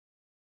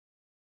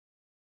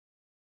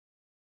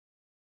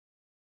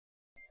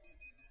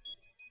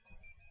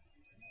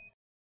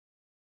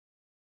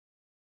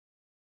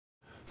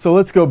So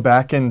let's go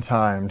back in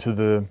time to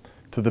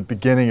the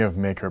beginning of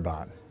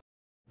MakerBot.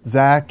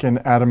 Zach and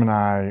Adam and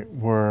I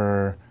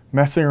were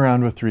messing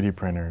around with 3D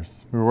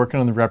printers. We were working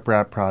on the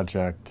RepRap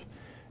project,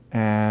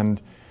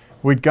 and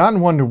we'd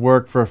gotten one to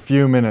work for a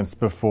few minutes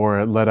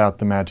before it let out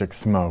the magic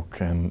smoke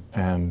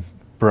and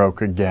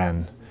broke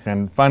again.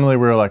 And finally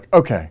we were like,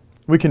 okay,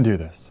 we can do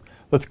this.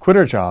 Let's quit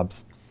our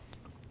jobs.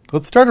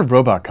 Let's start a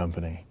robot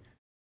company.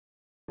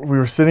 We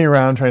were sitting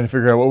around trying to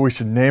figure out what we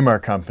should name our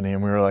company,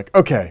 and we were like,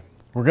 okay,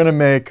 we're going to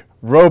make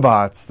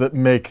robots that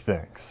make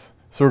things.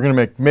 So we're going to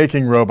make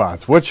Making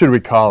Robots. What should we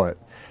call it?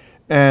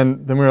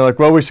 And then we were like,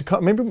 well, we should call,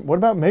 maybe, what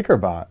about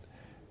MakerBot?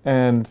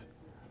 And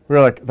we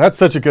were like, that's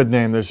such a good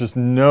name. There's just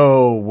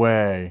no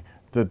way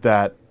that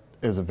that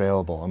is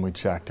available. And we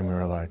checked and we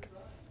were like,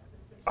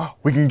 oh,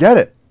 we can get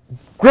it.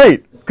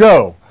 Great,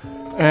 go.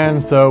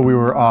 And so we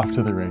were off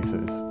to the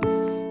races.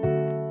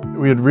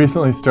 We had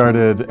recently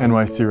started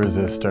NYC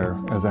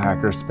Resistor as a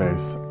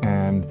hackerspace,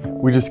 and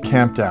we just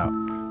camped out.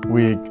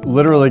 We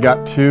literally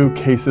got 2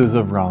 cases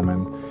of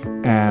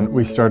ramen, and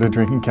we started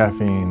drinking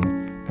caffeine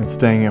and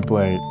staying up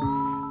late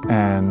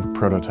and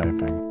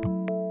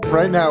prototyping.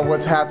 Right now,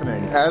 what's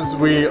happening as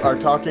we are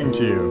talking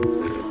to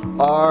you,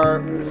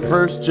 our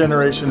first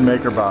generation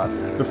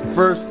MakerBot, the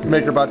first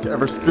MakerBot to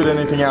ever spit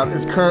anything out,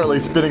 is currently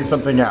spitting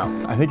something out.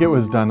 I think it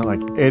was done at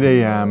like 8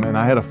 a.m. and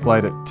I had a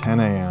flight at 10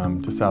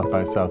 a.m. to South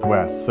by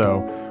Southwest. So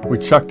we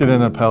chucked it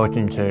in a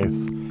Pelican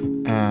case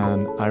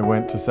and I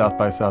went to South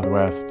by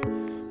Southwest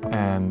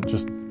and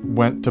just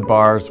went to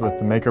bars with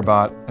the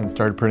MakerBot and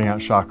started printing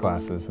out shot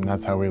glasses, and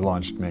that's how we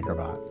launched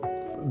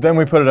MakerBot. Then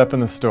we put it up in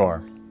the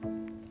store.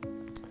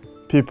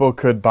 People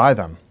could buy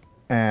them,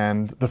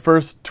 and the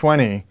first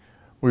 20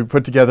 we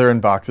put together in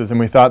boxes, and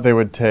we thought they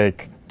would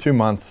take 2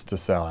 months to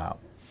sell out.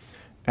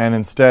 And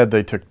instead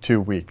they took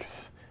 2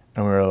 weeks.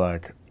 And we were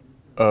like,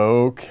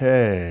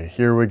 okay,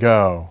 here we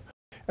go.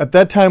 At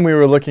that time we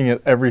were looking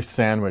at every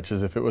sandwich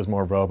as if it was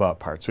more robot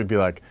parts. We'd be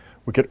like,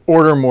 we could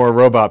order more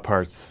robot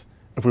parts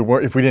if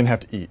we didn't have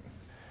to eat.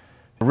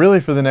 Really,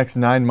 for the next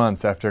 9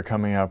 months after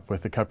coming up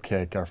with the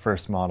Cupcake, our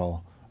first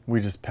model,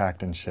 we just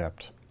packed and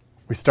shipped.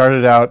 We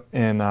started out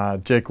in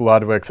Jake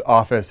Ludwig's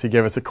office. He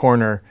gave us a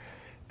corner,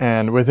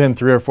 and within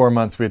 3 or 4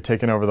 months we had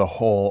taken over the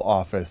whole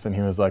office, and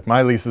he was like,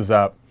 my lease is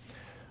up,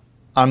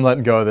 I'm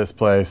letting go of this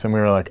place. And we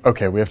were like,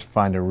 okay, we have to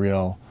find a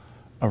real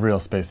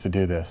space to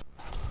do this.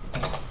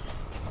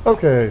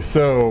 Okay,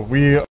 so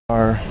we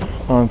are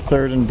on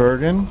 3rd and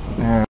Bergen,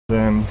 and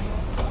then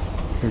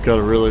we've got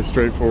a really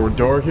straightforward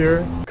door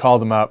here.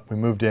 Called them up, we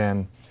moved in,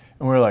 and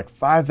we were like,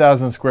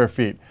 5,000 square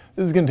feet.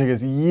 This is gonna take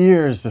us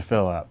years to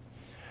fill up.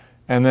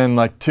 And then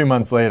like 2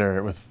 months later,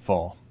 it was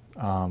full.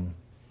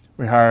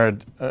 We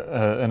hired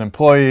an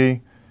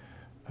employee.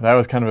 That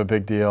was kind of a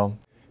big deal.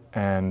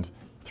 And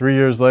 3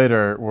 years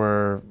later,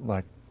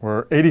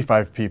 we're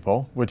 85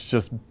 people, which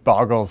just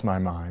boggles my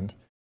mind.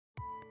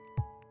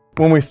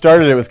 When we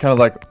started, it was kind of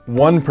like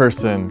one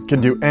person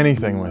can do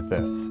anything with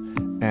this,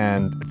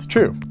 and it's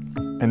true.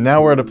 And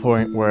now we're at a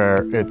point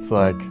where it's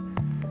like,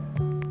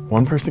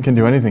 one person can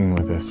do anything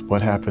with this.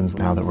 What happens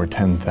now that we're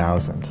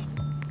 10,000?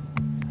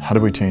 How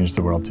do we change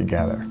the world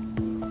together?